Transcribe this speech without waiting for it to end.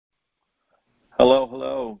Hello,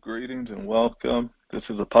 hello. Greetings and welcome. This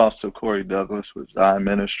is Apostle Corey Douglas with Zion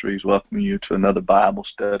Ministries, welcoming you to another Bible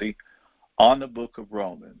study on the book of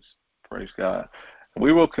Romans. Praise God.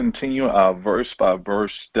 We will continue our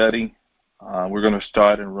verse-by-verse study. We're going to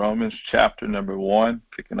start in Romans chapter number 1,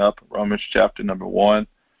 picking up Romans chapter number 1,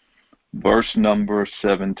 verse number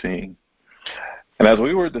 17. And as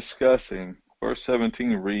we were discussing, verse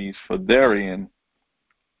 17 reads, "For therein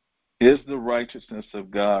is the righteousness of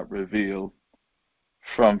God revealed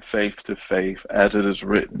from faith to faith, as it is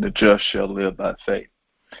written, the just shall live by faith."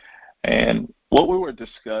 And what we were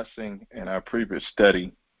discussing in our previous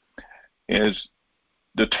study is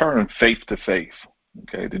the term faith to faith.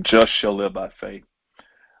 Okay, the just shall live by faith.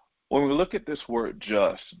 When we look at this word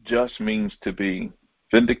just means to be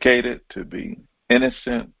vindicated, to be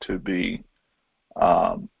innocent, to be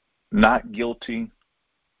not guilty,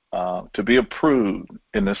 to be approved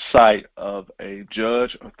in the sight of a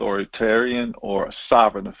judge, authoritarian, or a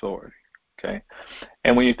sovereign authority. Okay,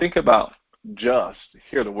 and when you think about just,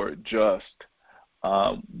 hear the word just,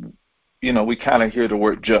 we kind of hear the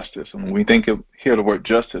word justice, and when we hear the word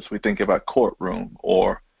justice, we think about courtroom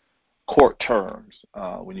or court terms.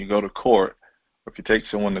 When you go to court, or if you take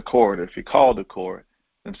someone to court, or if you call to court,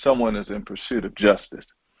 then someone is in pursuit of justice.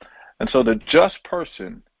 And so the just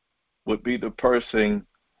person would be the person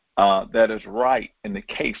that is right in the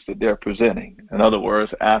case that they're presenting. In other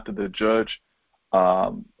words, after the judge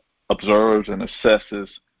observes and assesses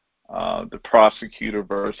the prosecutor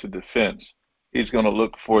versus defense, he's going to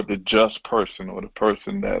look for the just person, or the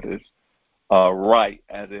person that is right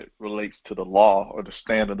as it relates to the law or the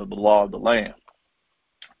standard of the law of the land.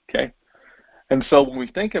 Okay? And so when we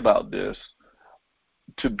think about this,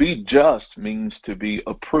 to be just means to be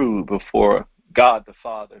approved before God the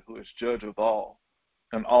Father, who is judge of all,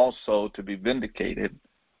 and also to be vindicated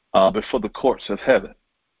before the courts of heaven.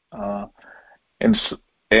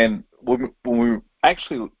 And when we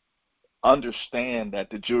actually understand that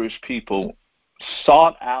the Jewish people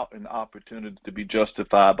sought out an opportunity to be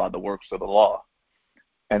justified by the works of the law,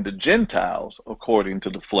 and the Gentiles, according to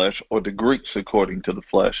the flesh, or the Greeks, according to the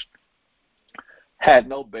flesh, had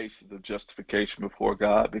no basis of justification before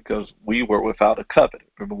God because we were without a covenant.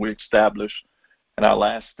 Remember, we established in our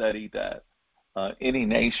last study that any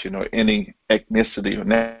nation or any ethnicity or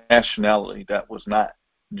nationality that was not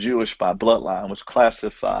Jewish by bloodline was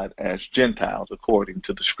classified as Gentiles according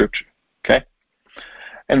to the Scripture. Okay?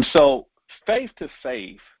 And so faith to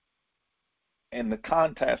faith, in the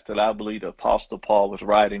context that I believe the Apostle Paul was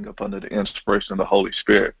writing up under the inspiration of the Holy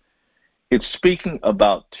Spirit, it's speaking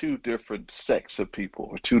about two different sects of people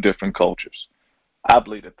or two different cultures. I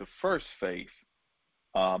believe that the first faith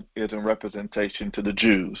is in representation to the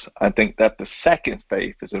Jews. I think that the second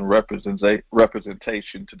faith is in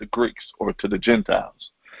representation to the Greeks or to the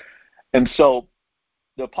Gentiles. And so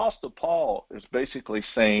the Apostle Paul is basically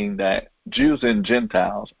saying that Jews and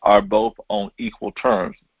Gentiles are both on equal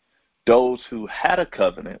terms. Those who had a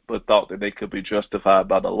covenant but thought that they could be justified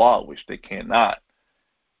by the law, which they cannot,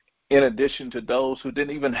 in addition to those who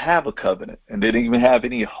didn't even have a covenant and didn't even have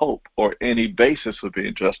any hope or any basis for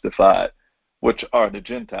being justified, which are the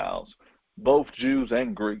Gentiles. Both Jews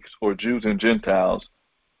and Greeks, or Jews and Gentiles,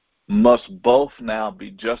 must both now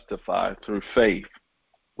be justified through faith,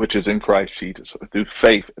 which is in Christ Jesus, or through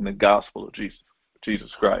faith in the gospel of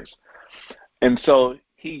Jesus Christ. And so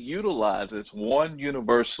he utilizes one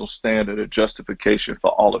universal standard of justification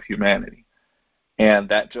for all of humanity, and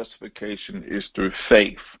that justification is through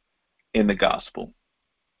faith in the gospel.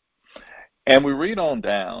 And we read on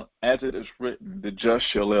down, as it is written, the just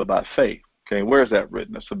shall live by faith. Okay, where is that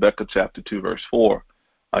written? It's Habakkuk chapter 2, verse 4.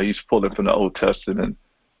 He's pulling from the Old Testament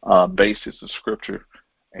basis of Scripture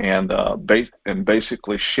and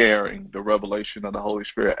basically sharing the revelation of the Holy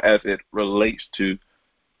Spirit as it relates to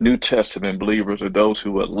New Testament believers or those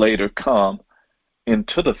who would later come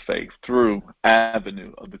into the faith through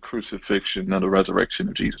avenue of the crucifixion and the resurrection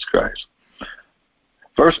of Jesus Christ.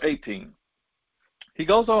 Verse 18, he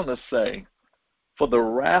goes on to say, "For the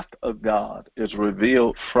wrath of God is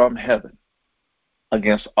revealed from heaven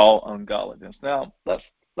against all ungodliness." Now,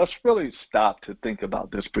 let's really stop to think about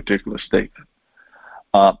this particular statement,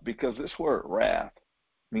 because this word wrath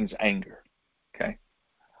means anger. Okay,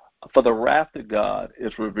 for the wrath of God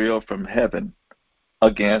is revealed from heaven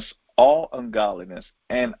against all ungodliness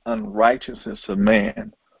and unrighteousness of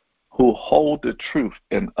man who hold the truth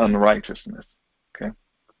in unrighteousness. Okay,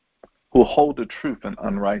 who hold the truth in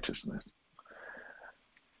unrighteousness.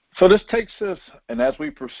 So this takes us, and as we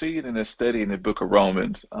proceed in this study in the book of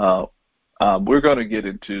Romans, we're going to get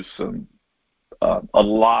into a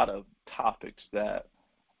lot of topics that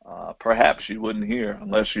perhaps you wouldn't hear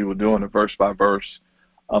unless you were doing it verse by verse.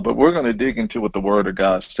 But we're going to dig into what the Word of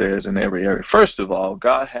God says in every area. First of all,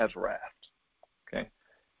 God has wrath. Okay,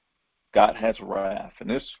 God has wrath, and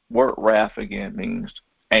this word wrath again means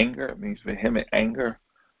anger. It means vehement anger.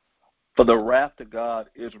 For the wrath of God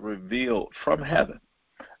is revealed from heaven,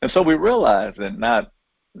 and so we realize that not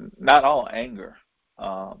all anger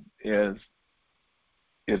is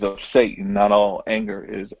of Satan. Not all anger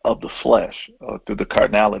is of the flesh or through the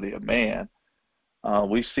carnality of man.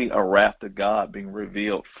 We see a wrath of God being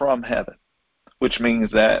revealed from heaven, which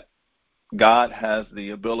means that God has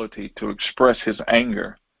the ability to express his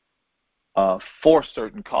anger for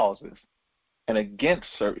certain causes and against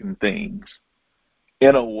certain things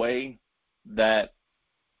in a way that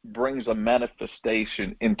brings a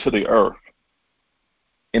manifestation into the earth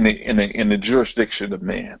in the jurisdiction of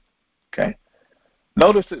man. Okay.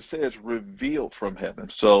 Notice it says revealed from heaven.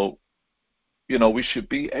 So, we should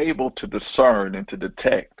be able to discern and to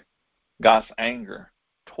detect God's anger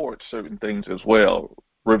towards certain things as well.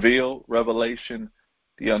 Reveal, revelation,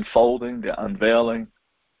 the unfolding, the unveiling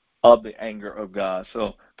of the anger of God.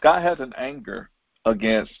 So God has an anger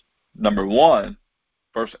against, number one,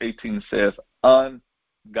 verse 18 says,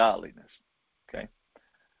 ungodliness. Okay.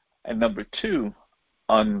 And number two,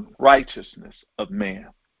 unrighteousness of man.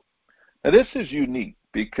 Now this is unique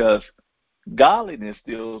because godliness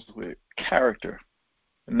deals with character,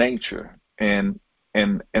 nature, and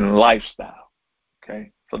lifestyle,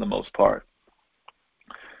 okay, for the most part.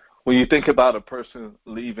 When you think about a person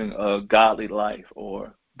leaving a godly life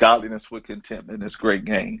or godliness with contentment is great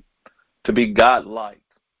gain, to be God-like,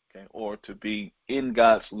 okay, or to be in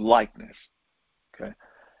God's likeness, okay.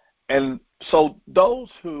 And so those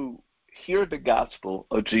who hear the gospel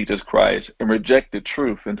of Jesus Christ and reject the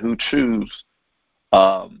truth and who choose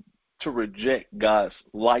to reject God's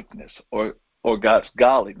likeness or God's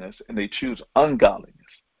godliness, and they choose ungodliness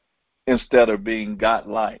instead of being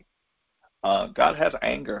God-like, God has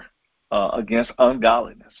anger against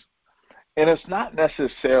ungodliness. And it's not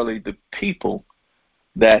necessarily the people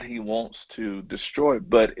that he wants to destroy,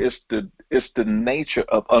 but it's the nature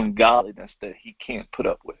of ungodliness that he can't put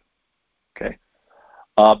up with. Okay,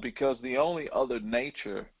 because the only other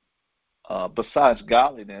nature besides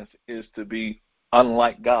godliness is to be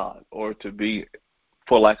unlike God, or to be,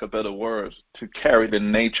 for lack of better words, to carry the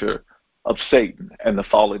nature of Satan and the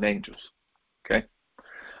fallen angels. Okay,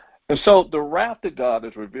 and so the wrath of God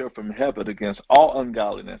is revealed from heaven against all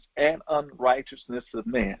ungodliness and unrighteousness of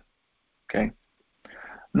man. Okay,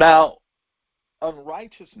 now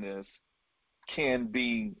unrighteousness can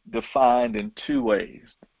be defined in two ways.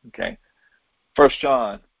 Okay, 1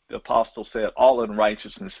 John, the apostle said, all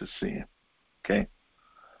unrighteousness is sin. Okay,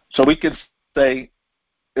 so we can say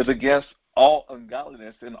is against all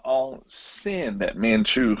ungodliness and all sin that men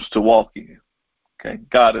choose to walk in. Okay,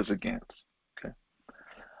 God is against. Okay,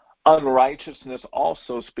 unrighteousness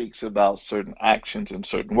also speaks about certain actions and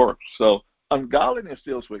certain works. So ungodliness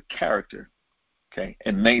deals with character, okay,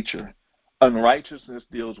 and nature. Unrighteousness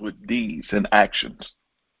deals with deeds and actions,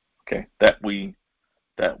 okay, that we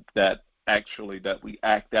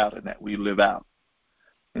act out and that we live out.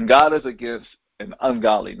 And God is against an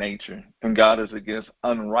ungodly nature, and God is against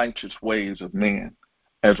unrighteous ways of man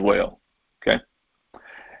as well. Okay?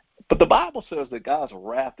 But the Bible says that God's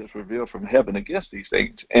wrath is revealed from heaven against these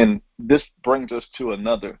things. And this brings us to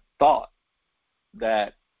another thought,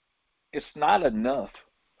 that it's not enough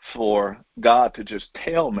for God to just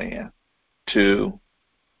tell man to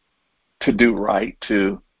do right,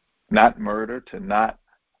 to not murder, to not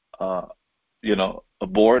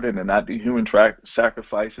abort, and to not do human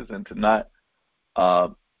sacrifices, and to not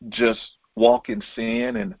just walk in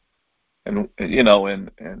sin and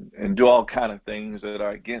do all kind of things that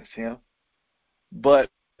are against him. But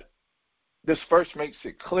this verse makes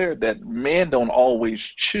it clear that men don't always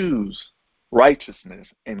choose righteousness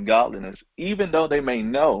and godliness, even though they may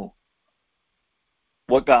know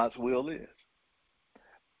what God's will is.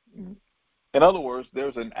 In other words,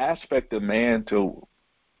 there's an aspect of men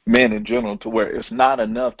in general to where it's not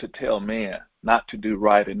enough to tell man not to do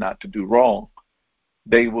right and not to do wrong.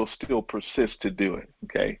 They will still persist to do it.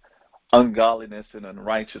 Okay, ungodliness and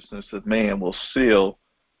unrighteousness of man will still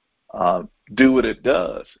do what it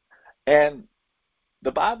does. And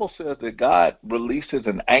the Bible says that God releases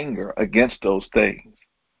an anger against those things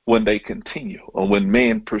when they continue, or when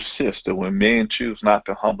men persist, or when men choose not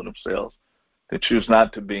to humble themselves, they choose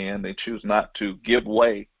not to bend, they choose not to give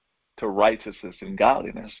way to righteousness and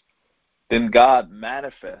godliness. Then God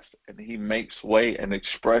manifests, and he makes way an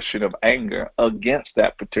expression of anger against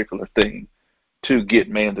that particular thing to get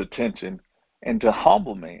man's attention and to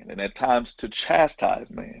humble man, and at times to chastise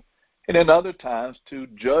man, and at other times to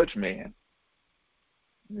judge man.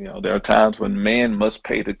 There are times when man must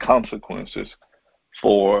pay the consequences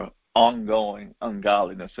for ongoing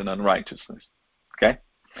ungodliness and unrighteousness. Okay?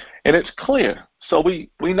 And it's clear. So we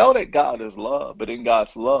know that God is love, but in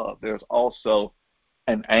God's love, there's also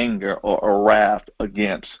an anger or a wrath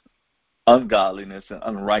against ungodliness and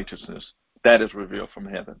unrighteousness that is revealed from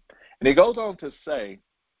heaven. And he goes on to say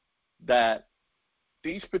that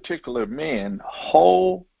these particular men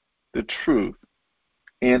hold the truth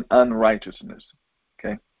in unrighteousness.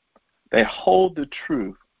 Okay? They hold the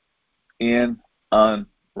truth in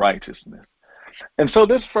unrighteousness. And so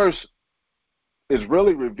this verse is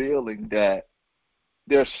really revealing that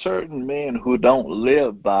there are certain men who don't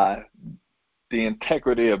live by the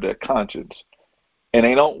integrity of their conscience, and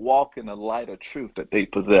they don't walk in the light of truth that they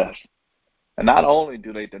possess. And not only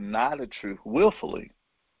do they deny the truth willfully,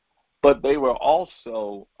 but they will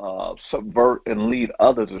also subvert and lead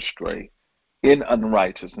others astray in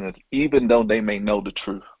unrighteousness, even though they may know the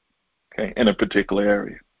truth, okay, in a particular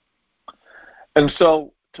area. And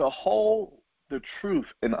so to hold the truth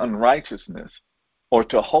in unrighteousness, or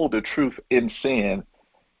to hold the truth in sin,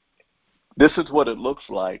 this is what it looks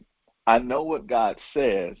like. I know what God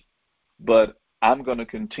says, but I'm going to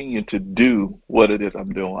continue to do what it is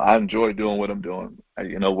I'm doing. I enjoy doing what I'm doing,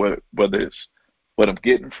 whether it's what I'm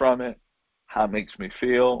getting from it, how it makes me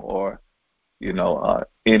feel, or,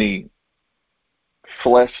 any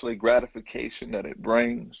fleshly gratification that it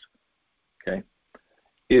brings. Okay?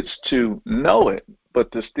 It's to know it,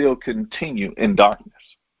 but to still continue in darkness.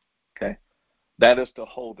 Okay? That is to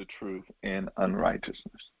hold the truth in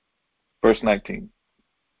unrighteousness. Verse 19.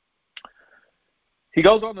 He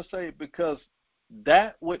goes on to say, because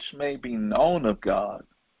that which may be known of God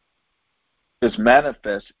is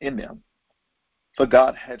manifest in them, for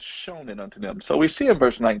God had shown it unto them. So we see in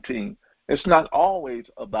verse 19, it's not always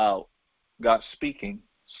about God speaking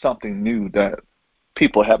something new that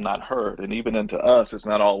people have not heard. And even unto us, it's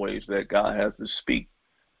not always that God has to speak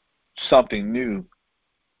something new,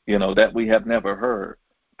 that we have never heard.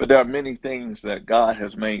 But there are many things that God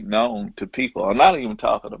has made known to people. I'm not even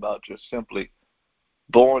talking about just simply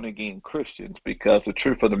born-again Christians, because the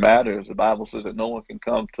truth of the matter is the Bible says that no one can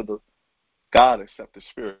come to the God except the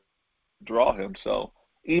Spirit draw him. So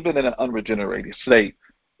even in an unregenerated state,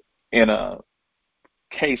 in a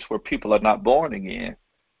case where people are not born again,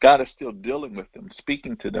 God is still dealing with them,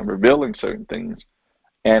 speaking to them, revealing certain things,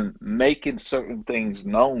 and making certain things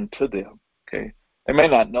known to them. Okay, they may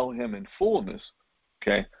not know him in fullness,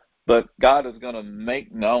 okay, but God is going to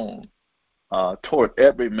make known toward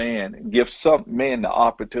every man and give some men the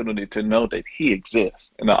opportunity to know that he exists,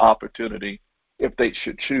 and the opportunity, if they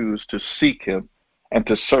should choose, to seek him and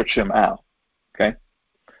to search him out. Okay,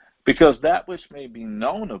 because that which may be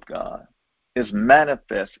known of God is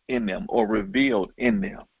manifest in them, or revealed in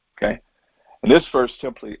them. Okay, and this verse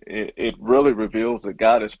simply, it really reveals that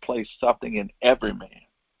God has placed something in every man.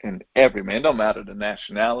 In every man. It don't matter the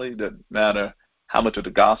nationality, it doesn't matter how much of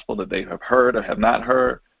the gospel that they have heard or have not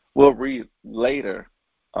heard. We'll read later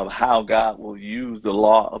of how God will use the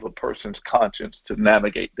law of a person's conscience to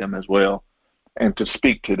navigate them as well, and to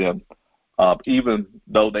speak to them, even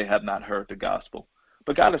though they have not heard the gospel.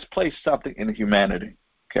 But God has placed something in humanity,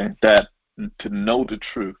 okay, that to know the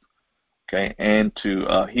truth, okay, and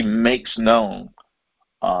to he makes known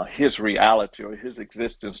his reality or his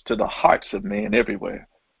existence to the hearts of men everywhere.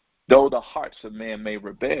 Though the hearts of men may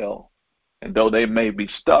rebel, and though they may be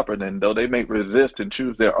stubborn, and though they may resist and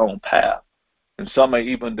choose their own path, and some may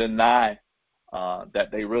even deny that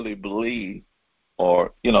they really believe,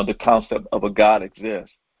 or the concept of a God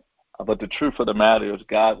exists. But the truth of the matter is,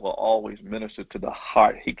 God will always minister to the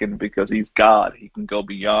heart. He can, because he's God, he can go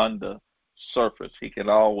beyond the surface. He can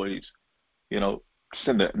always,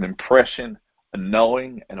 send an impression, a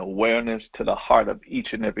knowing, an awareness to the heart of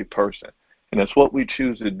each and every person. And it's what we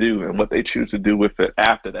choose to do, and what they choose to do with it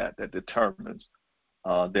after that determines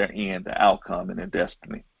their end, the outcome, and their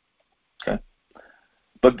destiny. Okay.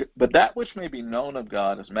 But that which may be known of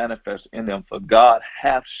God is manifest in them, for God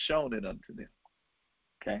hath shown it unto them.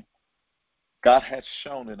 Okay. God has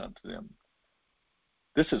shown it unto them.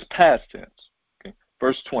 This is past tense. Okay.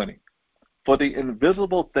 Verse 20. For the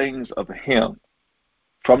invisible things of him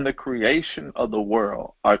from the creation of the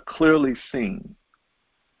world are clearly seen,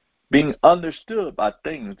 being understood by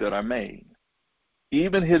things that are made,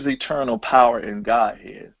 even his eternal power and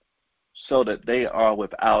Godhead, so that they are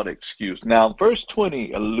without excuse. Now, verse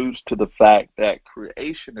 20 alludes to the fact that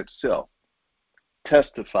creation itself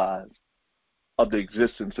testifies of the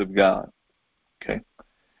existence of God. Okay.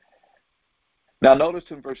 Now, notice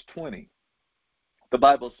in verse 20, the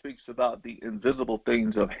Bible speaks about the invisible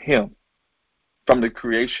things of him from the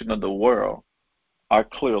creation of the world are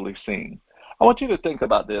clearly seen. I want you to think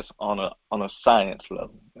about this on a science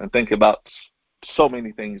level and think about so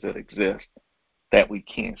many things that exist that we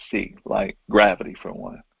can't see, like gravity for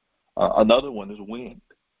one. Another one is wind.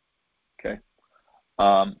 Okay,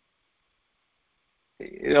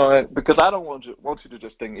 because I don't want you to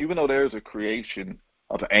just think, even though there is a creation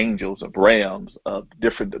of angels, of realms, of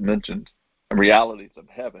different dimensions and realities of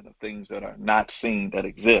heaven, of things that are not seen that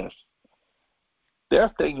exist, there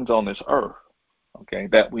are things on this earth, okay,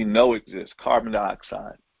 that we know exist: carbon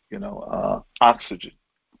dioxide, oxygen.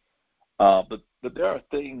 But there are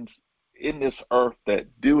things in this earth that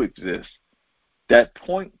do exist that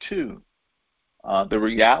point to the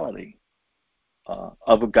reality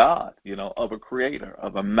of a God, of a creator,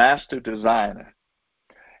 of a master designer.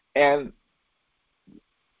 And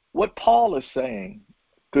what Paul is saying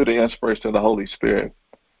through the inspiration of the Holy Spirit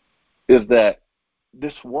is that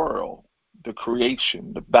this world, the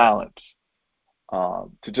creation, the balance,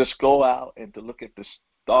 to just go out and to look at the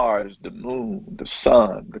stars, the moon, the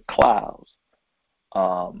sun, the clouds,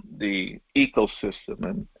 the ecosystem,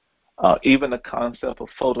 and even the concept of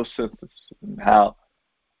photosynthesis and how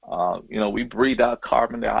we breathe out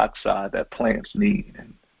carbon dioxide that plants need,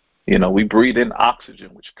 and we breathe in oxygen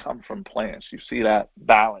which come from plants. You see that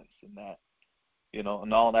balance in that, and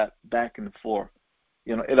all that back and forth.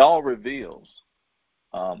 It all reveals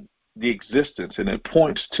the existence, and it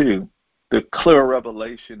points to the clear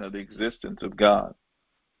revelation of the existence of God.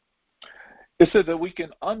 It says that we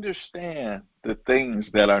can understand the things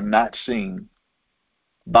that are not seen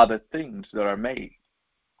by the things that are made.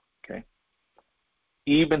 Okay?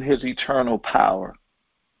 Even his eternal power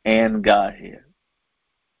and Godhead,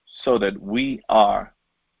 so that we are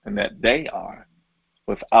and that they are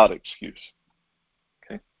without excuse.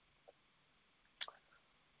 Okay?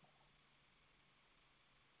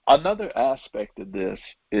 Another aspect of this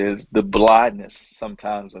is the blindness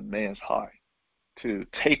sometimes of man's heart to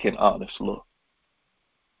take an honest look.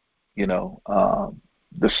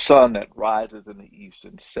 The sun that rises in the east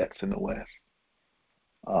and sets in the west.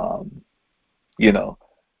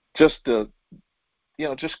 Just the,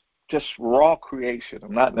 just raw creation.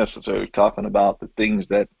 I'm not necessarily talking about the things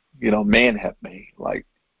that man have made, like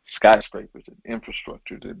skyscrapers and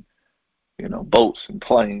infrastructures and boats and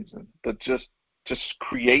planes, but just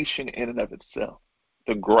creation in and of itself.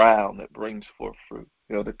 The ground that brings forth fruit.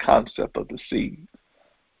 The concept of the seed.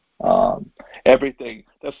 Everything.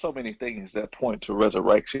 There's so many things that point to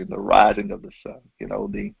resurrection, the rising of the sun,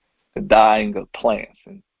 the dying of plants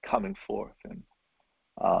and coming forth. And,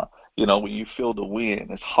 when you feel the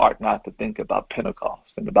wind, it's hard not to think about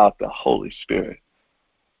Pentecost and about the Holy Spirit.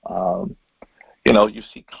 You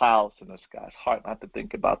see clouds in the sky. It's hard not to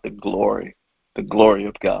think about the glory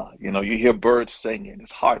of God. You hear birds singing.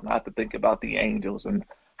 It's hard not to think about the angels and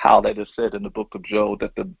how that is said in the book of Job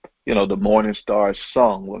that the morning stars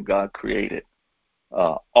sung when God created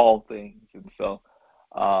all things. And so,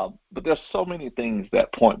 but there's so many things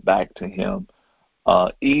that point back to him.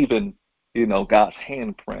 Even, God's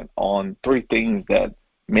handprint on three things that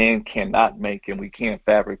man cannot make and we can't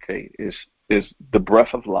fabricate is the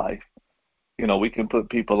breath of life. We can put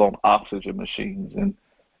people on oxygen machines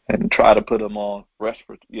and try to put them on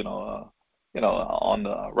on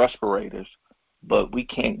the respirators, but we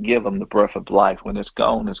can't give them the breath of life. When it's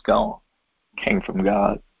gone, it's gone. Came from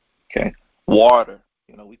God. Okay. Water.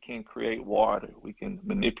 We can't create water. We can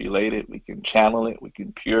manipulate it. We can channel it. We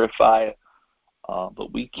can purify it.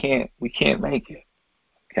 But we can't make it.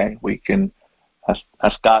 Okay. We can.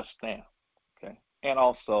 That's God's stamp. Okay. And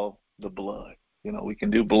also the blood. We can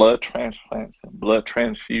do blood transplants and blood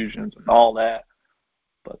transfusions and all that.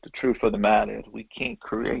 But the truth of the matter is we can't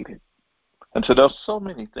create it. And so there's so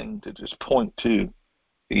many things that just point to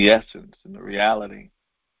the essence and the reality,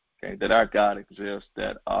 okay, that our God exists,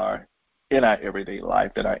 that are in our everyday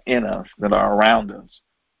life, that are in us, that are around us,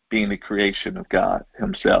 being the creation of God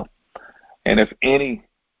himself. And if any,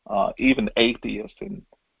 even atheist and,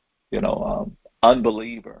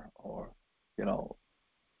 unbeliever or,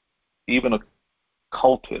 even a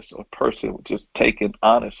cultist or person would just take an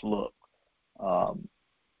honest look,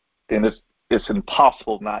 then it's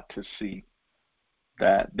impossible not to see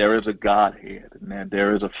that there is a Godhead and that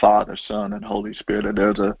there is a Father, Son, and Holy Spirit, and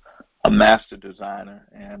there's a master designer,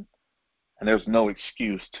 and there's no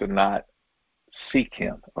excuse to not seek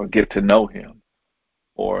him or get to know him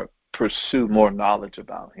or pursue more knowledge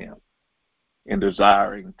about him in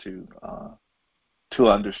desiring to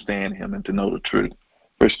understand him and to know the truth.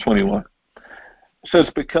 Verse 21 says,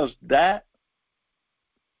 because that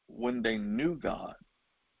when they knew God,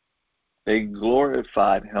 they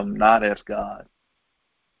glorified him not as God,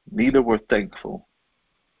 neither were thankful,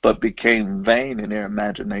 but became vain in their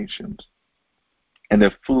imaginations, and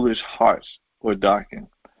their foolish hearts were darkened.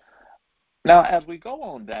 Now, as we go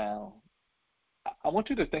on down, I want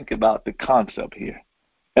you to think about the concept here.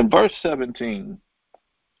 In verse 17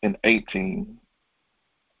 and 18,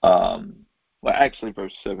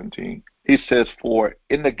 verse 17, he says, "For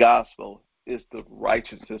in the gospel is the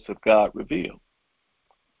righteousness of God revealed."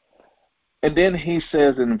 And then he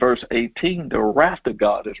says in verse 18, the wrath of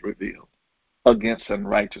God is revealed against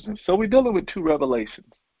unrighteousness. So we're dealing with two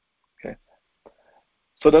revelations. Okay.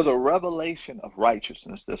 So there's a revelation of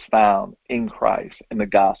righteousness that's found in Christ, in the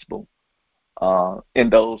gospel. In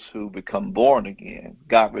those who become born again,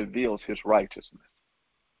 God reveals his righteousness.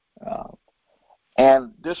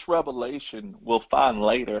 And this revelation we'll find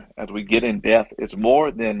later as we get in depth is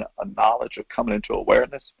more than a knowledge or coming into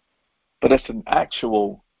awareness, but it's an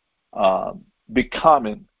actual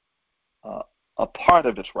becoming a part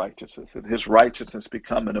of his righteousness, and his righteousness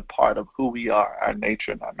becoming a part of who we are, our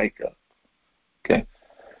nature and our makeup. Okay?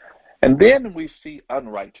 And then we see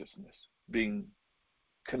unrighteousness being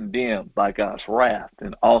condemned by God's wrath,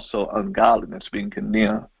 and also ungodliness being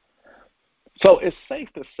condemned. So it's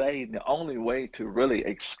safe to say the only way to really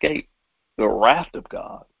escape the wrath of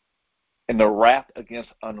God and the wrath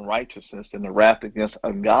against unrighteousness and the wrath against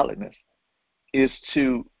ungodliness is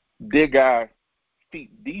to dig our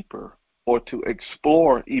feet deeper, or to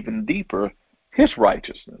explore even deeper his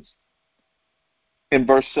righteousness. In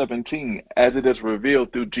verse 17, as it is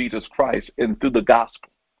revealed through Jesus Christ and through the gospel.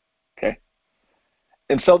 Okay?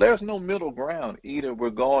 And so there's no middle ground. Either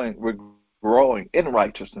we're growing in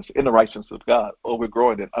righteousness, in the righteousness of God, or we're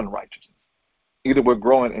growing in unrighteousness. Either we're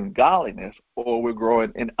growing in godliness, or we're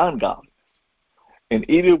growing in ungodliness. And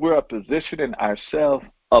either we're positioning ourselves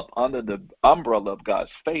up under the umbrella of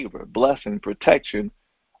God's favor, blessing, protection,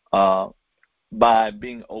 by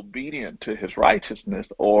being obedient to his righteousness,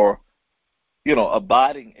 or,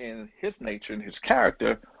 abiding in his nature and his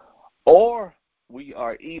character, or we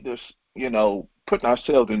are either, putting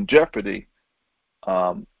ourselves in jeopardy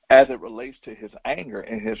as it relates to his anger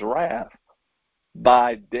and his wrath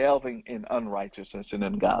by delving in unrighteousness and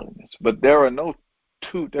ungodliness. But there's no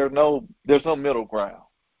middle ground.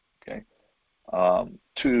 Okay,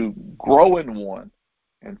 to grow in one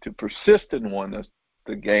and to persist in one is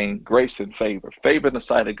to gain grace and favor in the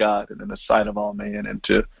sight of God and in the sight of all men, and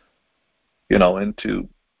to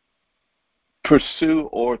pursue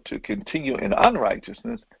or to continue in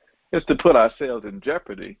unrighteousness is to put ourselves in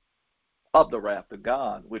jeopardy of the wrath of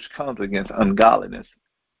God, which comes against ungodliness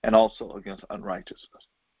and also against unrighteousness.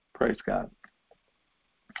 Praise God.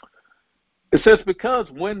 It says, because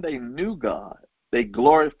when they knew God, they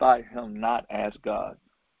glorified him not as God.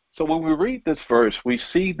 So when we read this verse, we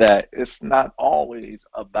see that it's not always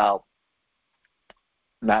about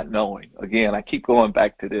not knowing. Again, I keep going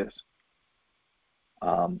back to this.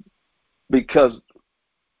 Because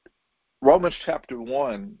Romans chapter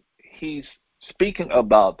 1, he's speaking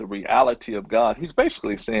about the reality of God. He's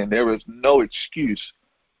basically saying there is no excuse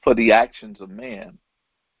for the actions of man,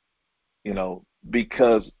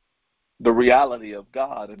 because the reality of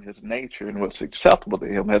God and his nature and what's acceptable to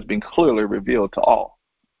him has been clearly revealed to all.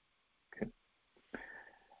 Okay.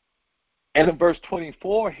 And in verse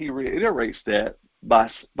 24, he reiterates that by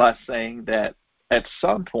saying that at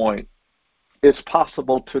some point it's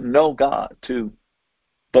possible to know God too,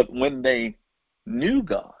 but when they knew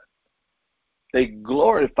God, they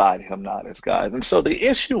glorified him not as God. And so the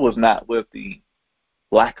issue was not with the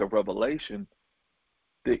lack of revelation.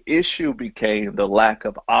 The issue became the lack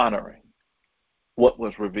of honoring what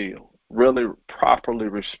was revealed, really properly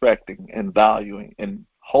respecting and valuing and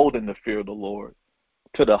holding the fear of the Lord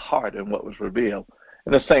to the heart in what was revealed.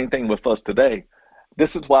 And the same thing with us today.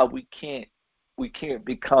 This is why we can't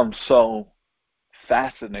become so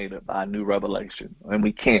fascinated by new revelation, and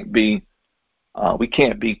we can't become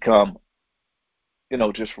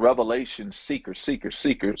just revelation seekers,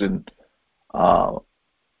 and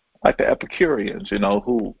like the Epicureans,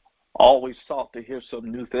 who always sought to hear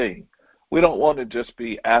some new thing. We don't want to just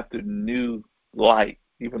be after new light,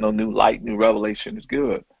 even though new light, new revelation is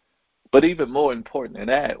good. But even more important than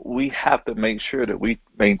that, we have to make sure that we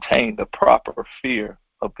maintain the proper fear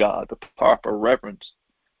of God, the proper reverence,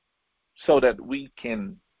 so that we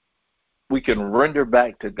can render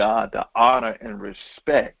back to God the honor and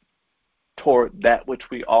respect toward that which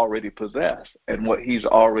we already possess and what he's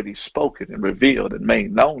already spoken and revealed and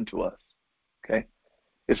made known to us. Okay?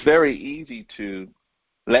 It's very easy to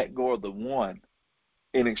let go of the one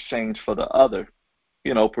in exchange for the other,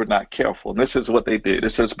 if we're not careful. And this is what they did.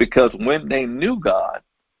 It says, because when they knew God,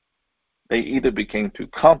 They either became too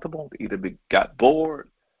comfortable, they either got bored,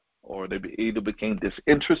 or they either became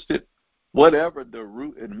disinterested. Whatever the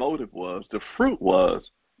root and motive was, the fruit was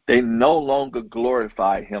they no longer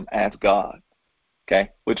glorified him as God. Okay,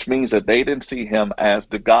 which means that they didn't see him as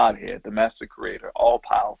the Godhead, the Master Creator,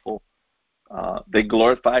 all-powerful. They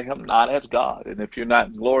glorify him not as God. And if you're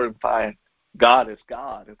not glorifying God as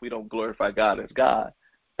God, if we don't glorify God as God,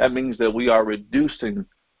 that means that we are reducing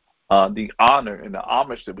the honor and the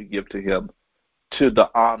homage that we give to him to the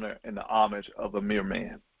honor and the homage of a mere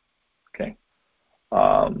man. Okay,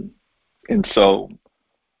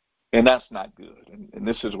 and that's not good. And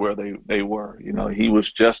this is where they were. He was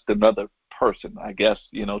just another person, I guess.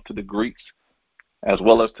 To the Greeks as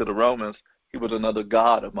well as to the Romans, he was another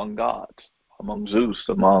god among gods, among Zeus,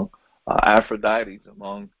 among Aphrodite,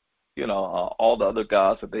 among all the other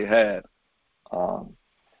gods that they had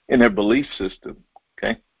in their belief system.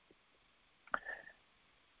 Okay.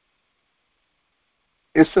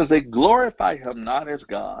 It says they glorify him not as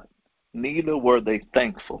God, neither were they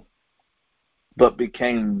thankful, but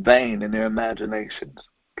became vain in their imaginations.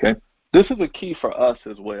 Okay? This is a key for us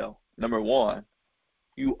as well. Number one,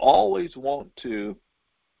 you always want to,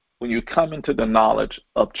 when you come into the knowledge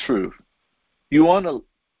of truth, you want to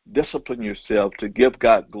discipline yourself to give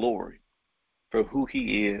God glory for who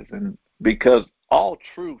he is, and because all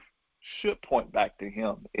truth should point back to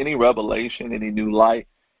him. Any revelation, any new light,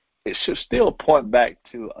 it should still point back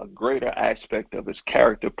to a greater aspect of his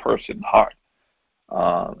character, person, heart.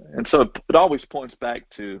 And so it always points back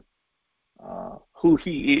to who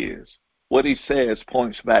he is. What he says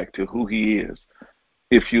points back to who he is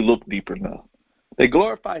if you look deep enough. They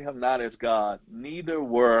glorify him not as God, neither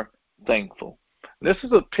were thankful. This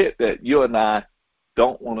is a pit that you and I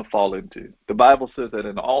don't want to fall into. The Bible says that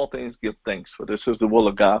in all things give thanks, for this is the will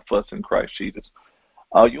of God for us in Christ Jesus.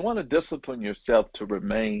 You want to discipline yourself to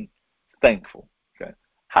remain thankful. Okay?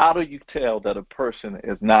 How do you tell that a person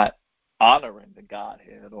is not honoring the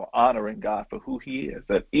Godhead or honoring God for who he is?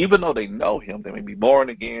 That even though they know him, they may be born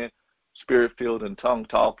again, spirit-filled and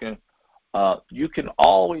tongue-talking, you can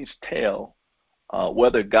always tell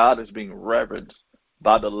whether God is being reverenced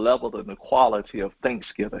by the level and the quality of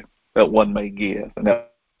thanksgiving that one may give and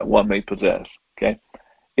that one may possess. Okay?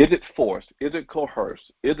 Is it forced? Is it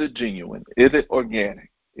coerced? Is it genuine? Is it organic?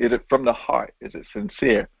 Is it from the heart? Is it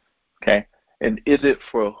sincere? Okay? And is it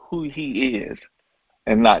for who he is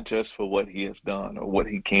and not just for what he has done or what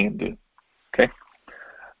he can do? Okay?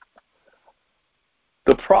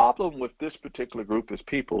 The problem with this particular group of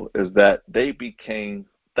people is that they became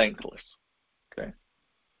thankless. Okay?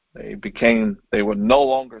 They were no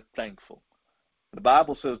longer thankful. The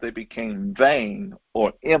Bible says they became vain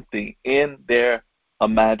or empty in their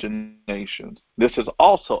imaginations. This is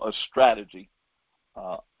also a strategy,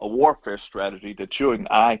 a warfare strategy that you and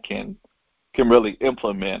I can really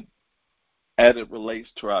implement as it relates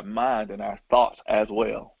to our mind and our thoughts as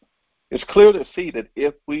well. It's clear to see that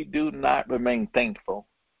if we do not remain thankful,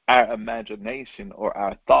 our imagination or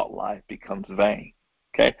our thought life becomes vain.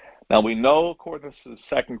 Okay? Now we know, according to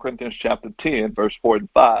 2 Corinthians chapter 10, verse 4 and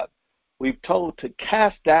 5, we've told to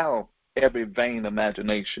cast down every vain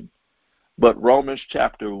imagination. But Romans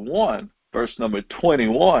chapter 1, verse number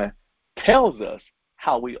 21, tells us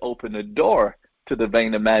how we open the door to the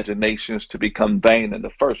vain imaginations to become vain in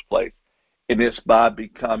the first place. And it's by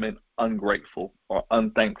becoming ungrateful or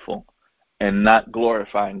unthankful and not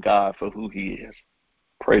glorifying God for who he is.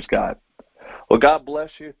 Praise God. Well, God bless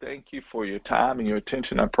you. Thank you for your time and your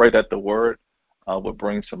attention. I pray that the word will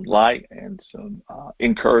bring some light and some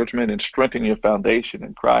encouragement and strengthen your foundation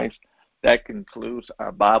in Christ. That concludes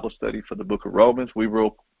our Bible study for the book of Romans. We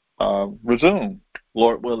will resume,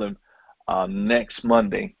 Lord willing, next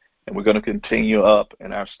Monday, and we're going to continue up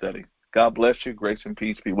in our study. God bless you. Grace and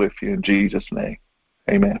peace be with you in Jesus' name.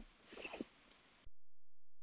 Amen.